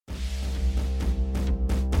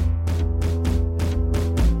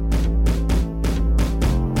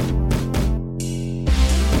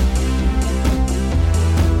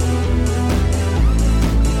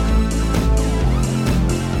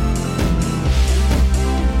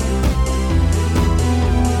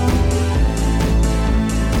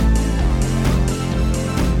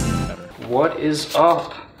is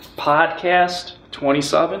up? Podcast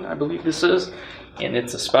 27, I believe this is, and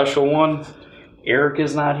it's a special one. Eric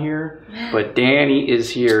is not here, but Danny is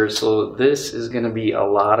here, so this is going to be a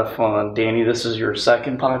lot of fun. Danny, this is your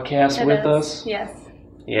second podcast with us? Yes.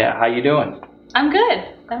 Yeah, how you doing? I'm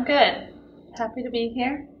good. Happy to be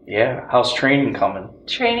here. Yeah, how's training coming?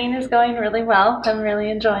 Training is going really well. I'm really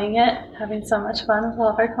enjoying it, having so much fun with all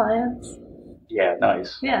of our clients. Yeah,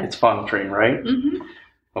 nice. Yeah. It's fun to train, right? Mm-hmm.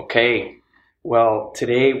 Okay, well,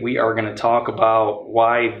 today we are going to talk about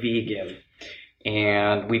why vegan.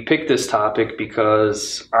 And we picked this topic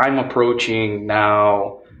because I'm approaching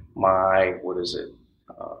now my,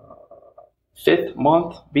 fifth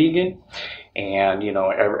month vegan. And,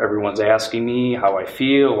 everyone's asking me how I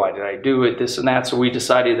feel, why did I do it, this and that. So we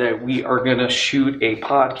decided that we are going to shoot a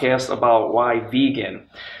podcast about why vegan.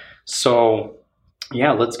 So,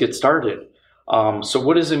 yeah, let's get started. So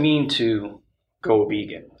what does it mean to go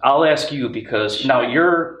vegan? I'll ask you because now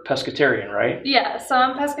you're pescatarian, right? Yeah, so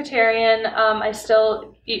I'm pescatarian. I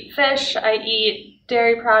still eat fish. I eat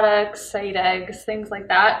dairy products. I eat eggs, things like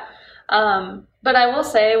that. But I will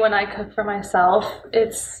say when I cook for myself,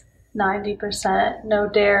 it's 90% no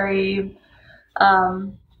dairy. I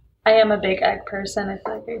am a big egg person. I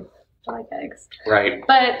feel like I like eggs. Right.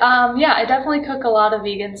 But yeah, I definitely cook a lot of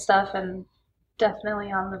vegan stuff and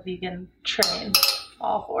definitely on the vegan train.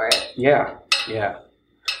 All for it. Yeah.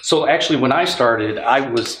 So actually, when I started, I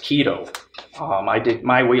was keto.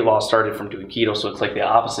 My weight loss started from doing keto, so it's like the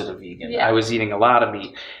opposite of vegan. Yeah. I was eating a lot of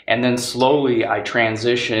meat, and then slowly I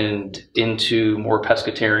transitioned into more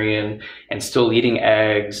pescatarian and still eating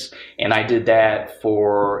eggs. And I did that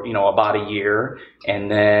for about a year,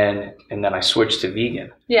 and then I switched to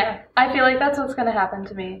vegan. Yeah, I feel like that's what's going to happen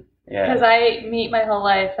to me. Yeah. Because I ate meat my whole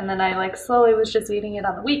life, and then I slowly was just eating it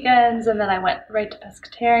on the weekends, and then I went right to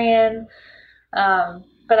pescatarian.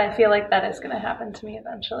 But I feel like that is going to happen to me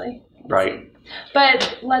eventually. Right.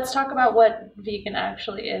 But let's talk about what vegan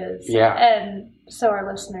actually is. Yeah. And so our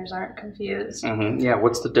listeners aren't confused. Mm-hmm. Yeah.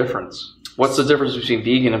 What's the difference? What's the difference between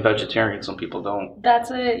vegan and vegetarian? Some people don't. That's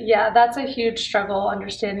a huge struggle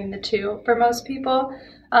understanding the two. For most people,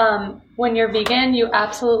 when you're vegan, you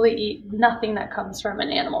absolutely eat nothing that comes from an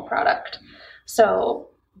animal product. So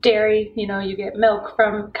dairy, you get milk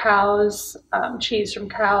from cows, cheese from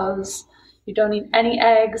cows. You don't eat any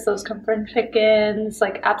eggs. Those come from chickens.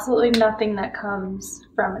 Absolutely nothing that comes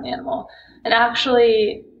from an animal. And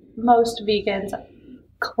actually, most vegans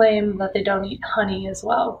claim that they don't eat honey as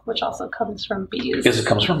well, which also comes from bees. Because it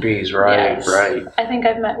comes from bees, right? Yes. Right. I think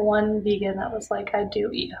I've met one vegan that was like, I do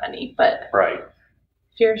eat honey, but right.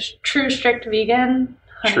 If you're true strict vegan,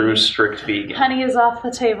 honey is off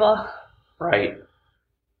the table. Right.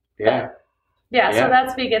 Yeah. Yeah, so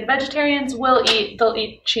that's vegan. Vegetarians they'll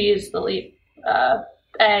eat cheese, they'll eat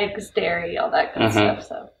eggs, dairy, all that good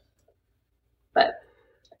stuff.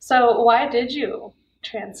 So why did you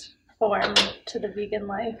transform to the vegan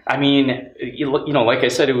life? I mean, like I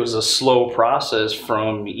said, it was a slow process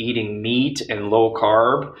from eating meat and low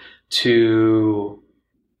carb to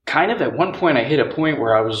kind of at one point I hit a point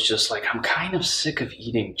where I was just like, I'm kind of sick of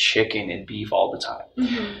eating chicken and beef all the time.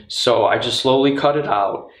 Mm-hmm. So I just slowly cut it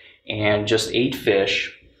out and just ate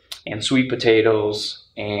fish and sweet potatoes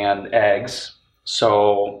and eggs.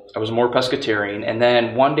 So I was more pescatarian. And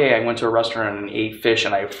then one day I went to a restaurant and ate fish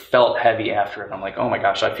and I felt heavy after it. I'm like, oh my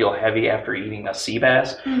gosh, I feel heavy after eating a sea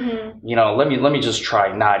bass. Mm-hmm. Let me just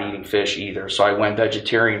try not eating fish either. So I went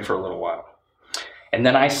vegetarian for a little while. And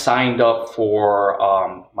then I signed up for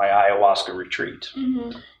my ayahuasca retreat.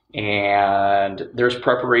 Mm-hmm. And there's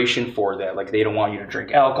preparation for that. They don't want you to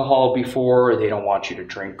drink alcohol before. They don't want you to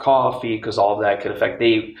drink coffee because all of that could affect.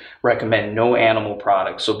 They recommend no animal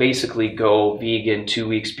products. So basically go vegan 2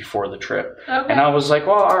 weeks before the trip. Okay. And I was like,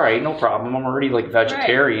 well, all right, no problem. I'm already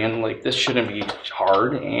vegetarian. Right. This shouldn't be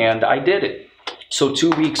hard. And I did it. So 2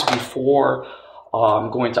 weeks before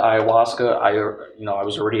going to ayahuasca, I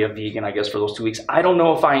was already a vegan, I guess, for those 2 weeks. I don't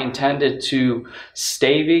know if I intended to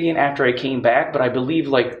stay vegan after I came back, but I believe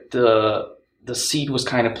the seed was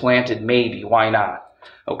kind of planted. Maybe, why not?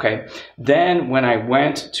 Okay. Then when I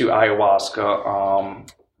went to ayahuasca,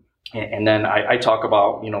 and then I talk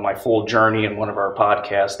about my full journey in one of our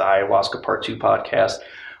podcasts, the Ayahuasca Part 2 podcast,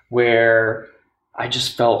 where I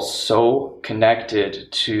just felt so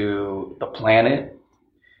connected to the planet.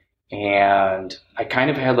 And I kind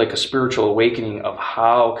of had a spiritual awakening of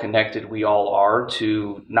how connected we all are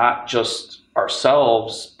to not just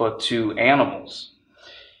ourselves, but to animals.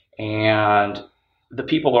 And the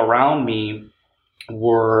people around me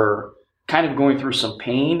were kind of going through some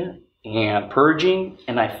pain and purging,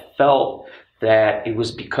 and I felt that it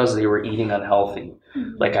was because they were eating unhealthy.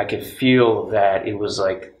 Mhm. Like I could feel that it was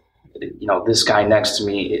like, this guy next to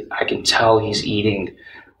me, I can tell he's eating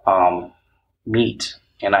meat,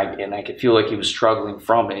 and I could feel like he was struggling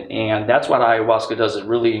from it. And that's what ayahuasca does. It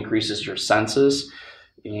really increases your senses.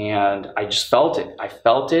 And I just felt it. I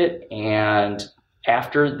felt it. And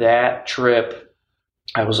after that trip,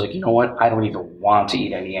 I was like, you know what? I don't even want to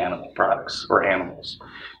eat any animal products or animals.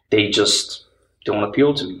 They just don't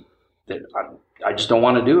appeal to me. I just don't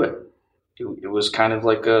want to do it. It was kind of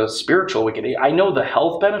like a spiritual awakening. I know the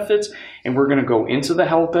health benefits, and we're going to go into the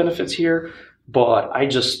health benefits here, but I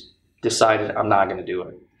just decided I'm not going to do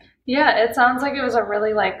it. Yeah, it sounds like it was a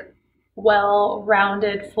really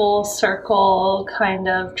well-rounded, full circle kind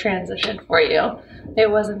of transition for you. It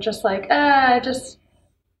wasn't just like, I just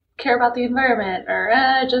care about the environment, or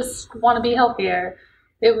I just want to be healthier.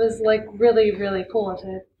 It was like really, really cool.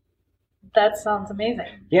 That sounds amazing.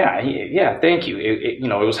 Yeah, thank you. It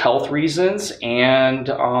was health reasons and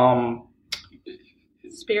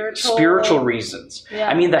spiritual reasons. Yeah.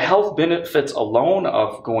 I mean, the health benefits alone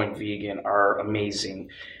of going vegan are amazing.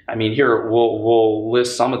 I mean, here we'll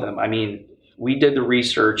list some of them. I mean, we did the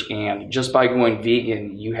research, and just by going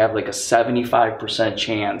vegan, you have like a 75%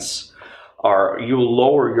 chance, or you'll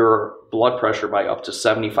lower your blood pressure by up to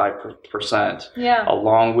 75%. Yeah.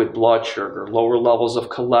 Along with blood sugar, lower levels of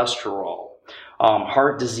cholesterol.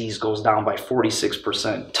 Heart disease goes down by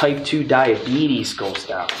 46%. Type 2 diabetes goes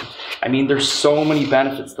down. I mean, there's so many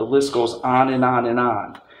benefits. The list goes on and on and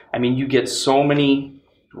on. I mean, you get so many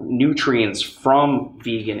nutrients from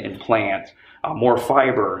vegan and plant. More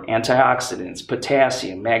fiber, antioxidants,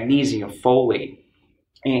 potassium, magnesium, folate.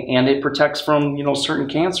 And it protects from, certain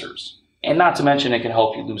cancers. And not to mention, it can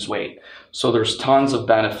help you lose weight. So there's tons of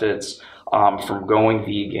benefits from going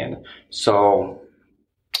vegan. So,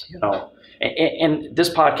 and this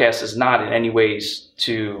podcast is not in any ways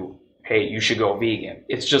to, hey, you should go vegan.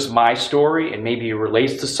 It's just my story, and maybe it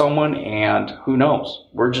relates to someone, and who knows?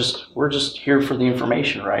 We're just here for the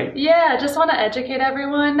information, right? Yeah, just want to educate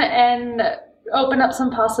everyone and open up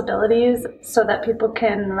some possibilities so that people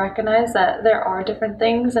can recognize that there are different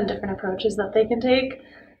things and different approaches that they can take.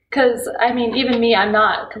 Because, I mean, even me, I'm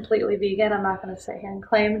not completely vegan. I'm not going to sit here and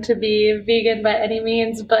claim to be vegan by any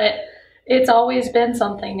means, but it's always been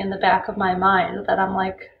something in the back of my mind that I'm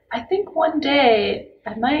like, I think one day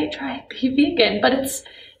I might try to be vegan. But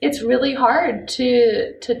it's really hard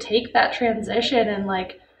to take that transition, and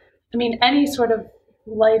any sort of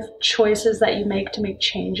life choices that you make to make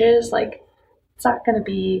changes, it's not going to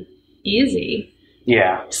be easy.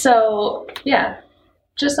 Yeah. So, yeah,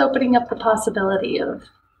 just opening up the possibility of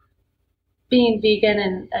being vegan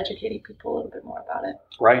and educating people a little bit more about it.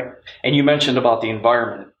 Right. And you mentioned about the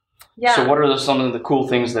environment. Yeah. So what are some of the cool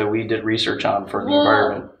things that we did research on for the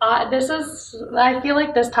environment? I feel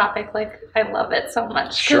like this topic, I love it so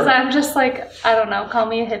much. Because Sure. I'm just I don't know, call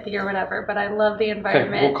me a hippie or whatever, but I love the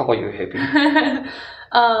environment. Okay, we'll call you a hippie.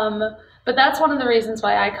 But that's one of the reasons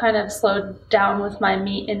why I kind of slowed down with my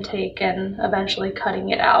meat intake and eventually cutting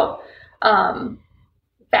it out.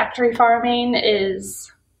 Factory farming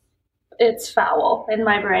it's foul in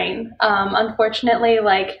my brain. Unfortunately,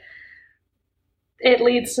 it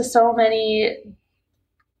leads to so many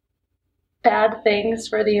bad things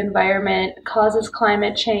for the environment, causes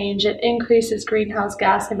climate change, it increases greenhouse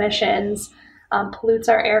gas emissions, pollutes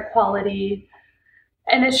our air quality,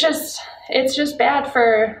 and it's just bad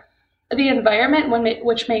for the environment,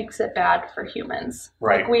 which makes it bad for humans.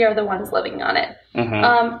 Right. We are the ones living on it.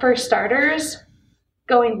 Mm-hmm. For starters,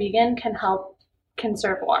 going vegan can help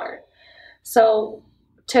conserve water. So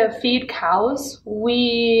to feed cows,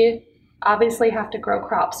 we obviously have to grow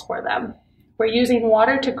crops for them. We're using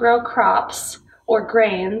water to grow crops or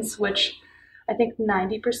grains, which I think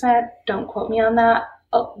 90%, don't quote me on that.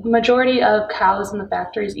 A majority of cows in the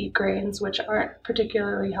factories eat grains, which aren't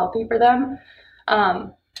particularly healthy for them.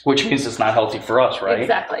 Which means it's not healthy for us, right?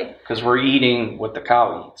 Exactly. Because we're eating what the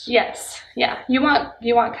cow eats. Yes. Yeah. You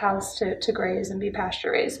want cows to graze and be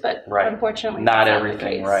pasture raised, but right. Unfortunately not that's everything, not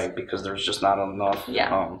the case. right? Because there's just not enough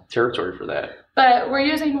territory for that. But we're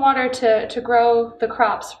using water to grow the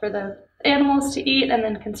crops for the animals to eat and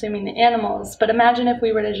then consuming the animals. But imagine if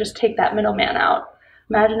we were to just take that middleman out.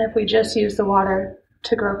 Imagine if we just use the water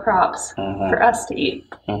to grow crops for us to eat.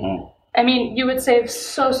 Mm-hmm. I mean, you would save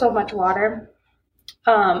so much water.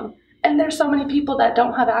 And there's so many people that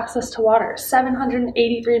don't have access to water.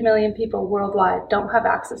 783 million people worldwide don't have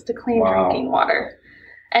access to clean drinking water.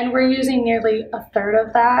 And we're using nearly a third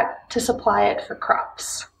of that to supply it for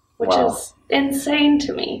crops, which is insane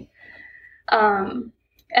to me. And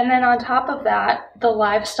then on top of that, the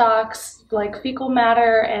livestock's fecal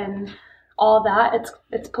matter and all that.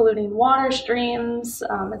 It's polluting water streams.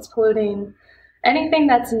 It's polluting anything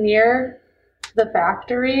that's near the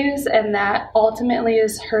factories, and that ultimately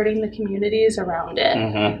is hurting the communities around it.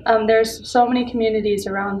 Mm-hmm. There's so many communities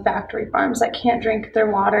around factory farms that can't drink their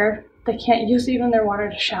water. They can't use even their water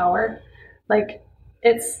to shower. Like,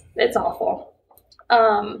 it's awful.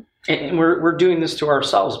 And we're doing this to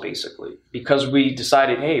ourselves, basically, because we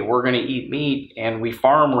decided, hey, we're going to eat meat, and we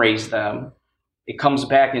farm raise them. It comes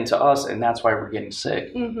back into us, and that's why we're getting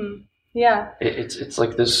sick. Mm-hmm. Yeah. It's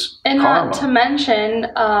like this and karma. Not to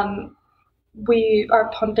mention, we are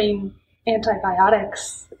pumping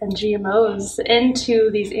antibiotics and GMOs into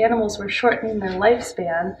these animals. We're shortening their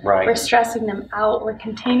lifespan. Right. We're stressing them out. We're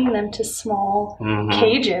containing them to small Mm-hmm.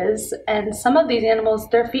 cages. And some of these animals,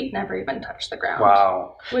 their feet never even touch the ground.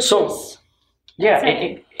 Wow. Which So, is yeah,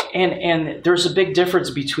 insane. and there's a big difference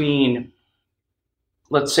between,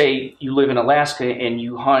 let's say you live in Alaska and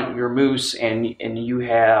you hunt your moose and you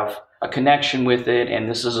have a connection with it, and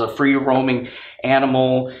this is a free roaming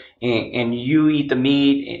animal, and you eat the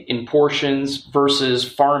meat in portions versus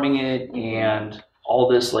farming it and all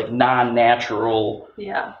this like non-natural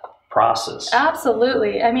Yeah. process.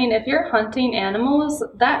 Absolutely. I mean, if you're hunting animals,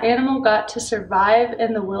 that animal got to survive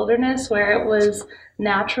in the wilderness where it was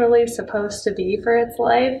naturally supposed to be for its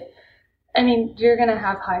life. I mean, you're going to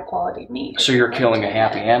have high quality meat. So you're killing a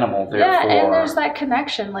happy animal, therefore. Yeah, and there's that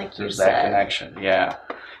connection, like you There's said. that connection, yeah.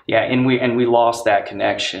 Yeah, and we lost that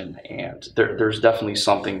connection, and there's definitely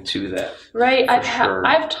something to that. Right. Sure.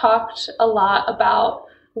 I've talked a lot about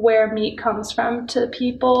where meat comes from to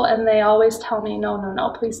people, and they always tell me,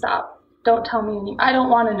 no, please stop. Don't tell me anymore. I don't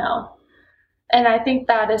want to know. And I think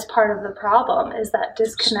that is part of the problem, is that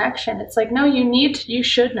disconnection. It's like, no, you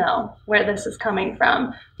should know where this is coming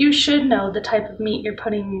from. You should know the type of meat you're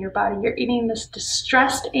putting in your body. You're eating this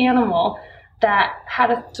distressed animal that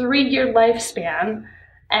had a 3-year lifespan,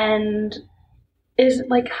 and is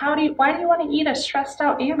like, why do you want to eat a stressed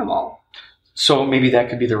out animal? So maybe that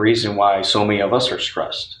could be the reason why so many of us are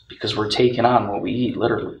stressed, because we're taking on what we eat,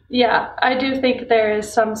 literally. Yeah, I do think there is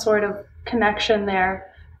some sort of connection there.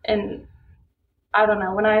 And I don't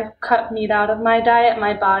know, when I cut meat out of my diet,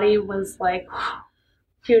 my body was like,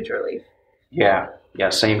 huge relief. Yeah,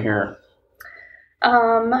 same here.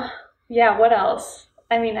 Yeah, what else?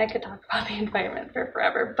 I mean, I could talk about the environment for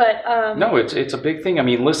forever, but No, it's a big thing. I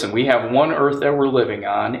mean, listen, we have one Earth that we're living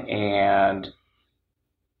on, and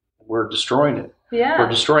we're destroying it. yeah, We're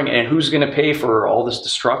destroying it, and who's going to pay for all this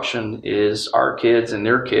destruction is our kids and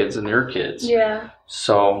their kids and their kids. yeah,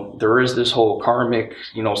 So there is this whole karmic,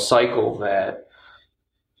 cycle that,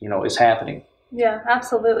 is happening. yeah,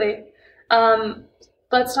 absolutely.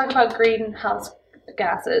 Let's talk about greenhouse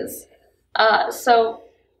gases. So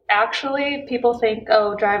actually, people think,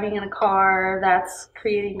 driving in a car, that's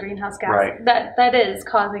creating greenhouse gas. Right. That is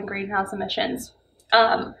causing greenhouse emissions.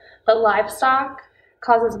 But livestock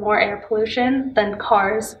causes more air pollution than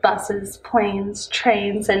cars, buses, planes,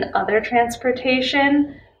 trains, and other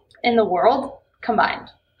transportation in the world combined.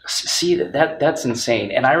 See, that's insane.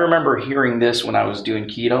 And I remember hearing this when I was doing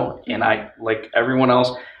keto, and I, like everyone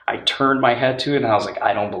else, I turned my head to it, and I was like,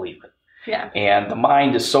 I don't believe it. Yeah. And the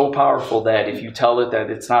mind is so powerful that if you tell it that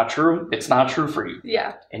it's not true for you.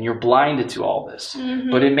 Yeah. And you're blinded to all this. Mm-hmm.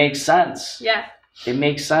 But it makes sense. Yeah. It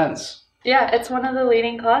makes sense. Yeah, it's one of the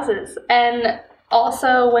leading causes. And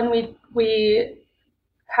also, when we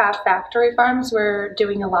have factory farms, we're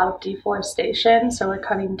doing a lot of deforestation. So we're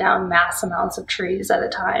cutting down mass amounts of trees at a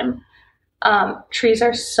time. Trees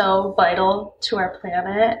are so vital to our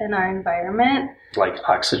planet and our environment. Like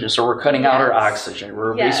oxygen. So we're cutting out our Yes. oxygen.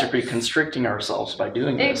 We're Yes. basically constricting ourselves by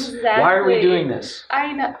doing this. Exactly. Why are we doing this?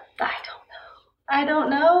 I know. I don't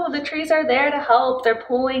know. The trees are there to help. They're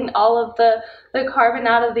pulling all of the carbon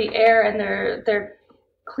out of the air, and they're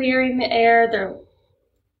clearing the air. They're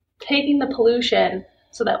taking the pollution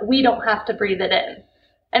so that we don't have to breathe it in.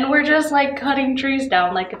 And we're just like cutting trees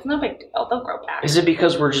down like it's no big deal. They'll grow back. Is it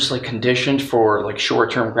because we're just like conditioned for like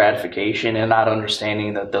short-term gratification and not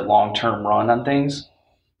understanding that the long-term run on things?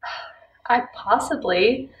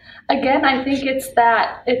 Possibly. Again, I think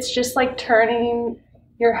it's just like turning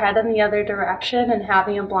your head in the other direction and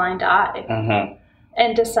having a blind eye. Mm-hmm.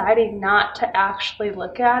 And deciding not to actually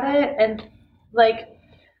look at it. And like,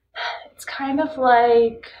 it's kind of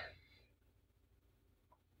like,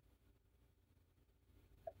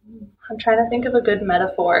 I'm trying to think of a good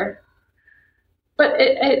metaphor, but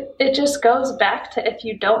it just goes back to, if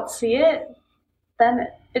you don't see it, then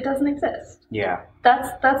it doesn't exist. Yeah.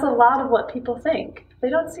 That's a lot of what people think. If they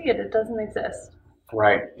don't see it, it doesn't exist.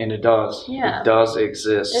 Right. And it does. Yeah. It does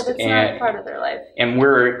exist. If it's not part of their life. And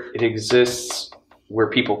where it exists, where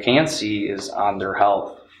people can see is on their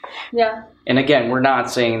health. Yeah. And again, we're not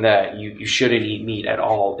saying that you shouldn't eat meat at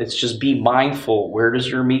all. It's just be mindful. Where does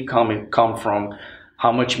your meat come from?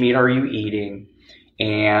 How much meat are you eating?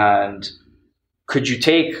 And could you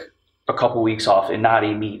take a couple weeks off and not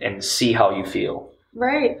eat meat and see how you feel?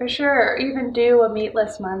 Right, for sure. Even do a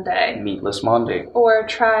meatless Monday. Meatless Monday. Or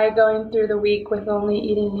try going through the week with only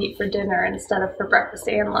eating meat for dinner instead of for breakfast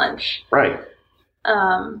and lunch. Right.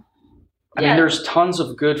 I mean, there's tons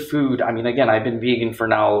of good food. I mean, again, I've been vegan for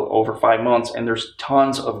now over 5 months, and there's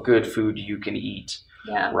tons of good food you can eat.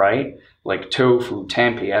 Yeah. Right? Like tofu,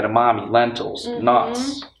 tempeh, edamame, lentils,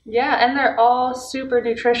 nuts. Yeah, and they're all super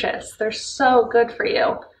nutritious. They're so good for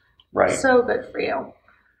you. Right. So good for you.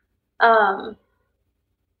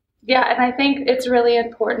 Yeah, and I think it's really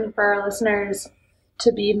important for our listeners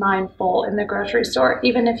to be mindful in the grocery store.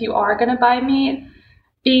 Even if you are going to buy meat,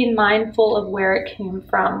 being mindful of where it came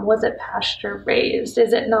from. Was it pasture raised?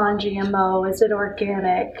 Is it non-GMO? Is it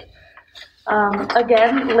organic?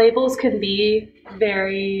 Again, labels can be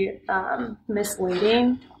very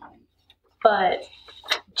misleading, but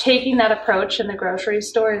taking that approach in the grocery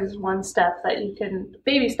store is one step that you can,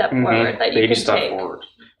 baby step forward that you can take. Forward.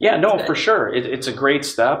 Yeah, no, for sure. It's a great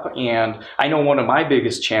step. And I know one of my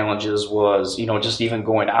biggest challenges was, just even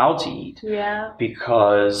going out to eat. Yeah.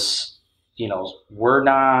 Because, we're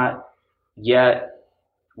not yet,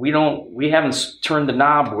 we haven't turned the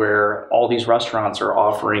knob where all these restaurants are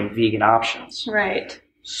offering vegan options. Right.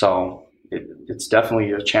 So it's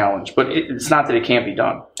definitely a challenge, but it's not that it can't be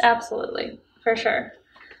done. Absolutely, for sure.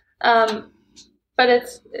 But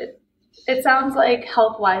it sounds like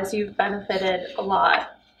health-wise you've benefited a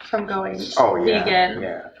lot from going vegan.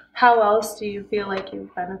 Yeah. How else do you feel like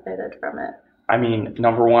you've benefited from it? I mean,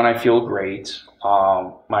 number one, I feel great.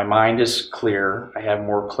 My mind is clear. I have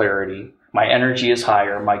more clarity. My energy is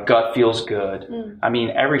higher. My gut feels good. I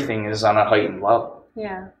mean, everything is on a heightened level.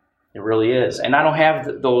 Yeah. It really is. And I don't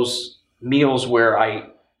have those meals where I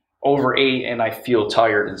overate and I feel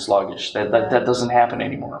tired and sluggish. That doesn't happen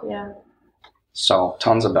anymore. Yeah. So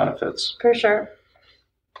tons of benefits. For sure.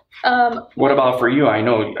 What about for you? I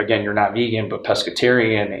know, again, you're not vegan, but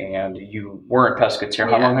pescatarian, and you weren't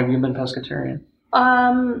pescatarian. Yeah. How long have you been pescatarian?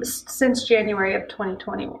 Since January of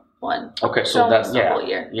 2021. Okay, so that's a whole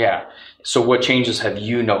year. Yeah. So what changes have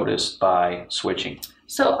you noticed by switching?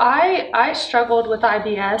 So I struggled with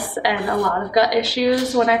IBS and a lot of gut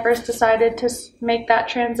issues when I first decided to make that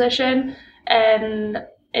transition, and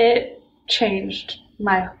it changed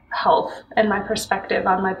my health and my perspective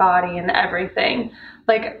on my body and everything.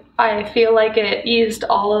 Like, I feel like it eased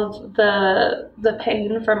all of the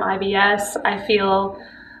pain from IBS. I feel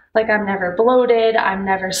like I'm never bloated. I'm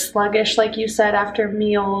never sluggish, like you said, after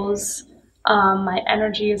meals. My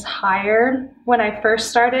energy is higher. When I first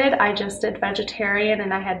started, I just did vegetarian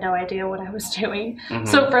and I had no idea what I was doing. Mm-hmm.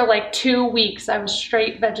 So for like 2 weeks, I was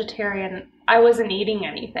straight vegetarian. I wasn't eating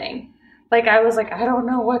anything. Like, I was like, I don't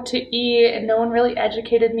know what to eat, and no one really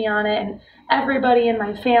educated me on it. And everybody in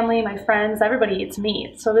my family, my friends, everybody eats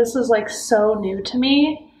meat. So this was like so new to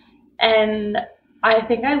me. And I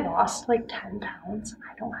think I lost like 10 pounds.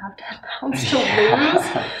 I don't have 10 pounds to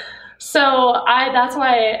lose. So that's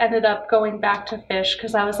why I ended up going back to fish,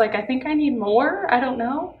 because I was like, I think I need more. I don't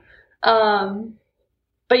know.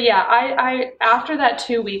 But yeah, I after that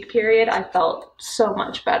 2-week period, I felt so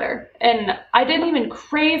much better. And I didn't even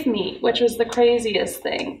crave meat, which was the craziest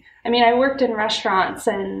thing. I mean, I worked in restaurants,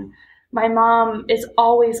 and my mom is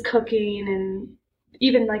always cooking, and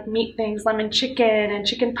even like meat things, lemon chicken and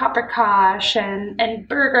chicken paprikash and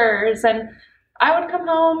burgers. And I would come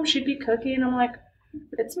home, she'd be cooking, and I'm like,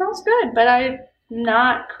 it smells good, but I'm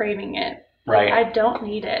not craving it. Right. Like, I don't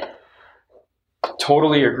need it.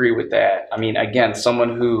 Totally agree with that. I mean, again,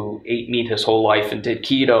 someone who ate meat his whole life and did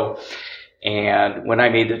keto, and when I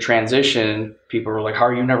made the transition, people were like, how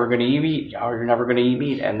are you never going to eat meat? How are you never going to eat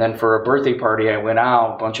meat? And then for a birthday party, I went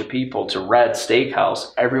out, a bunch of people, to Red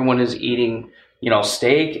Steakhouse. Everyone is eating,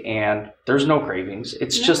 steak, and there's no cravings.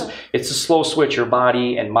 It's just, it's a slow switch. Your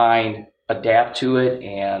body and mind adapt to it,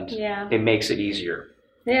 and it makes it easier.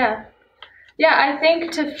 Yeah. Yeah, I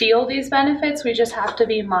think to feel these benefits, we just have to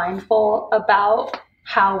be mindful about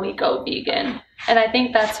how we go vegan. And I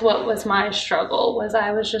think that's what was my struggle, was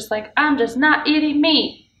I was just like, I'm just not eating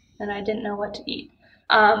meat, and I didn't know what to eat.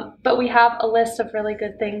 But we have a list of really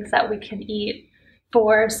good things that we can eat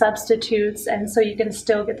for substitutes, and so you can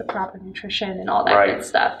still get the proper nutrition and all that good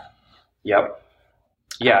stuff. Yep.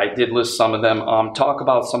 Yeah, I did list some of them. Talk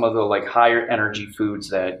about some of the like higher energy foods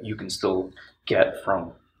that you can still get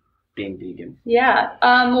from being vegan. Yeah.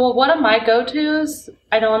 Well, one of my go-tos,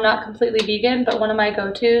 I know I'm not completely vegan, but one of my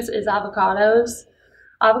go-tos is avocados.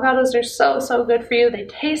 Avocados are so good for you. They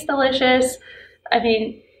taste delicious. I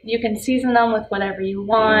mean, you can season them with whatever you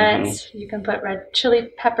want. Mm-hmm. You can put red chili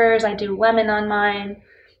peppers. I do lemon on mine.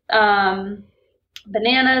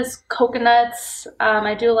 Bananas, coconuts.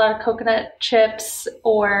 I do a lot of coconut chips,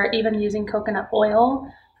 or even using coconut oil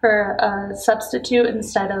for a substitute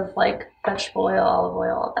instead of like vegetable oil, olive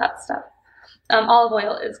oil, all that stuff. Olive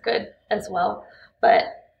oil is good as well. But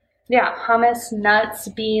yeah, hummus, nuts,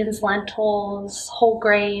 beans, lentils, whole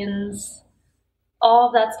grains, all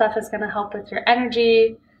of that stuff is going to help with your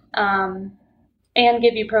energy and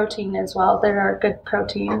give you protein as well. There are good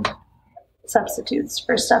protein substitutes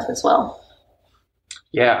for stuff as well.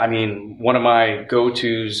 Yeah, I mean, one of my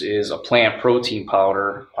go-tos is a plant protein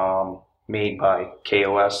powder made by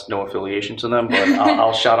KOS. No affiliation to them, but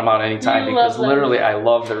I'll shout them out anytime because literally I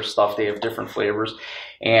love their stuff. They have different flavors,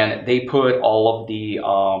 and they put all of the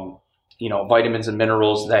vitamins and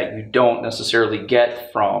minerals that you don't necessarily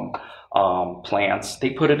get from plants.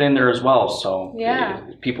 They put it in there as well. So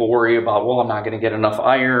people worry about, well, I'm not going to get enough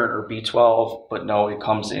iron or B12, but no, it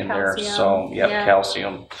comes in there. So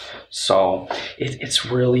calcium. So it's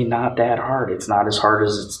really not that hard. It's not as hard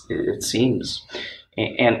as it seems.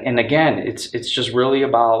 And again, it's just really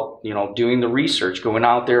about, doing the research, going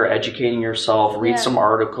out there, educating yourself, read some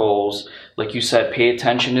articles, like you said, pay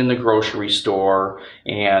attention in the grocery store,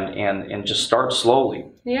 and just start slowly.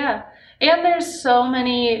 Yeah. And there's so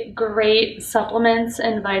many great supplements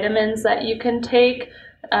and vitamins that you can take.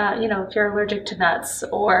 If you're allergic to nuts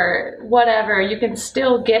or whatever, you can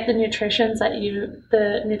still get the nutrition that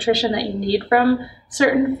you need from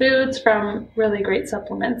certain foods from really great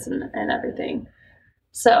supplements and everything.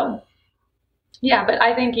 So, yeah, but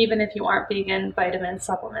I think even if you aren't vegan, vitamin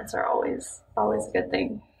supplements are always a good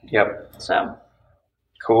thing. Yep. So.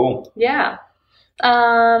 Cool. Yeah.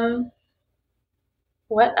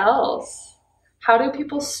 What else? How do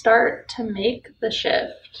people start to make the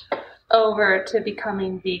shift over to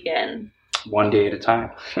becoming vegan? One day at a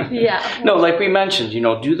time. Yeah. No, like we mentioned,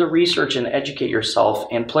 do the research and educate yourself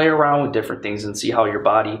and play around with different things and see how your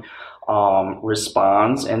body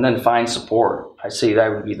responds, and then find support. I say that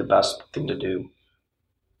would be the best thing to do.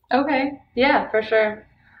 Okay. Yeah, for sure.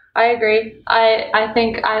 I agree. I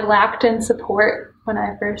think I lacked in support when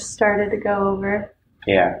I first started to go over.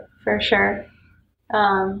 Yeah. For sure.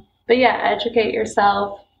 But yeah, educate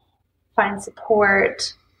yourself, find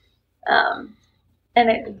support,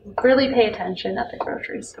 and really pay attention at the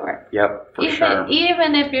grocery store. Yep, for sure.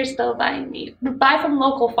 Even if you're still buying meat, buy from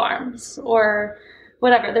local farms or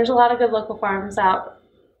whatever. There's a lot of good local farms out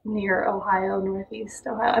near Ohio, Northeast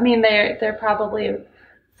Ohio. I mean, they're probably a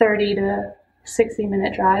 30 to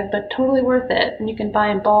 60-minute drive, but totally worth it. And you can buy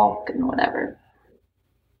in bulk and whatever.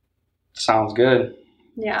 Sounds good.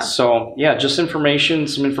 Yeah. So, just some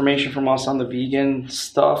information from us on the vegan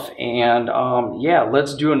stuff. And,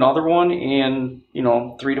 let's do another one in,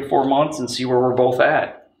 3 to 4 months and see where we're both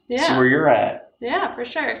at. Yeah. See where you're at. Yeah, for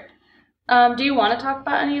sure. Do you want to talk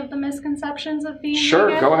about any of the misconceptions of being vegan?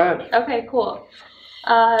 Sure, go ahead. Okay, cool.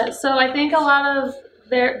 So I think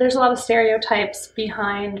there's a lot of stereotypes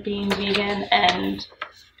behind being vegan and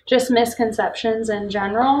just misconceptions in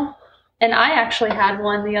general. And I actually had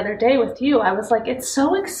one the other day with you. I was like, it's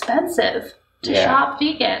so expensive to shop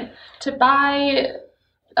vegan. To buy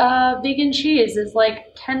vegan cheese is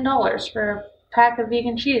like $10 for a pack of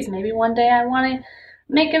vegan cheese. Maybe one day I want to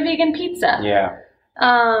make a vegan pizza. Yeah.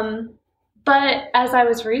 But as I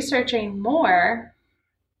was researching more,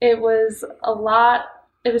 it was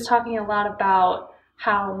talking a lot about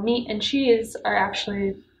how meat and cheese are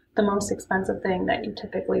actually the most expensive thing that you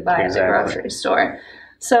typically buy at the grocery store.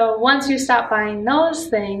 So once you stop buying those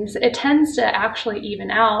things, it tends to actually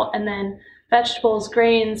even out, and then vegetables,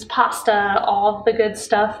 grains, pasta, all of the good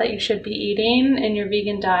stuff that you should be eating in your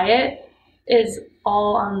vegan diet is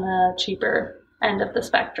all on the cheaper end of the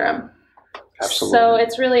spectrum. Absolutely. So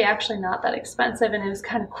it's really actually not that expensive, and it was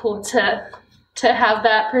kind of cool to have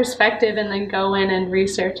that perspective and then go in and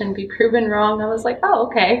research and be proven wrong. I was like, oh,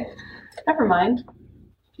 okay, never mind.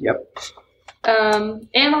 Yep. And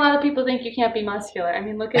a lot of people think you can't be muscular. I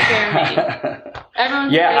mean, look at Jeremy.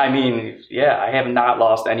 Everyone's I have not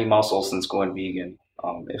lost any muscle since going vegan.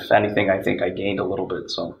 If anything, I think I gained a little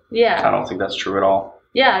bit. So I don't think that's true at all.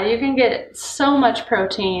 Yeah, you can get so much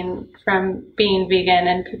protein from being vegan,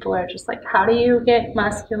 and people are just like, how do you get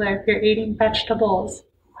muscular if you're eating vegetables?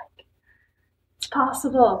 Like, it's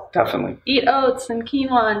possible. Definitely. Eat oats and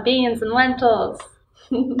quinoa and beans and lentils.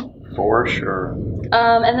 For sure.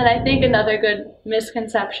 And then I think another good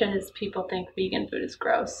misconception is people think vegan food is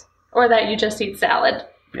gross, or that you just eat salad.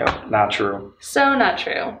 Yep, not true. So not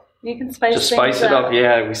true. You can spice Just things spice it up.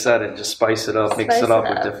 Yeah, we said it. Just spice it up. Mix Spice it up it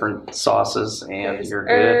with up. different sauces, and There's you're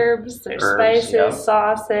good. herbs, there's Herbs, spices, yep.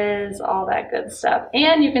 sauces, all that good stuff.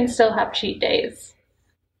 And you can still have cheat days.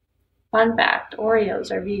 Fun fact,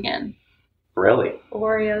 Oreos are vegan. Really?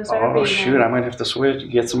 Oreos are Oh, vegan. shoot. I might have to switch.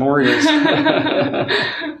 Get some Oreos.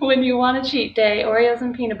 When you want a cheat day, Oreos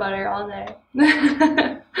and peanut butter all day.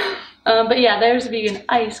 But yeah, there's vegan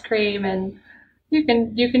ice cream, and you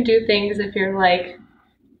can do things if you're like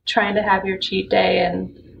trying to have your cheat day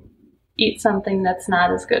and eat something that's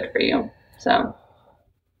not as good for you. So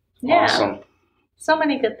yeah, Awesome. so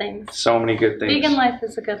many good things. So many good things. Vegan life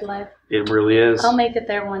is a good life. It really is. I'll make it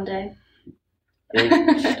there one day.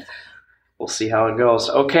 Hey, we'll see how it goes.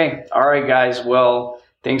 Okay. All right, guys. Well,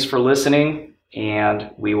 thanks for listening, and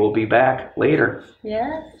we will be back later.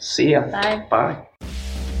 Yeah. See ya. Bye. Bye.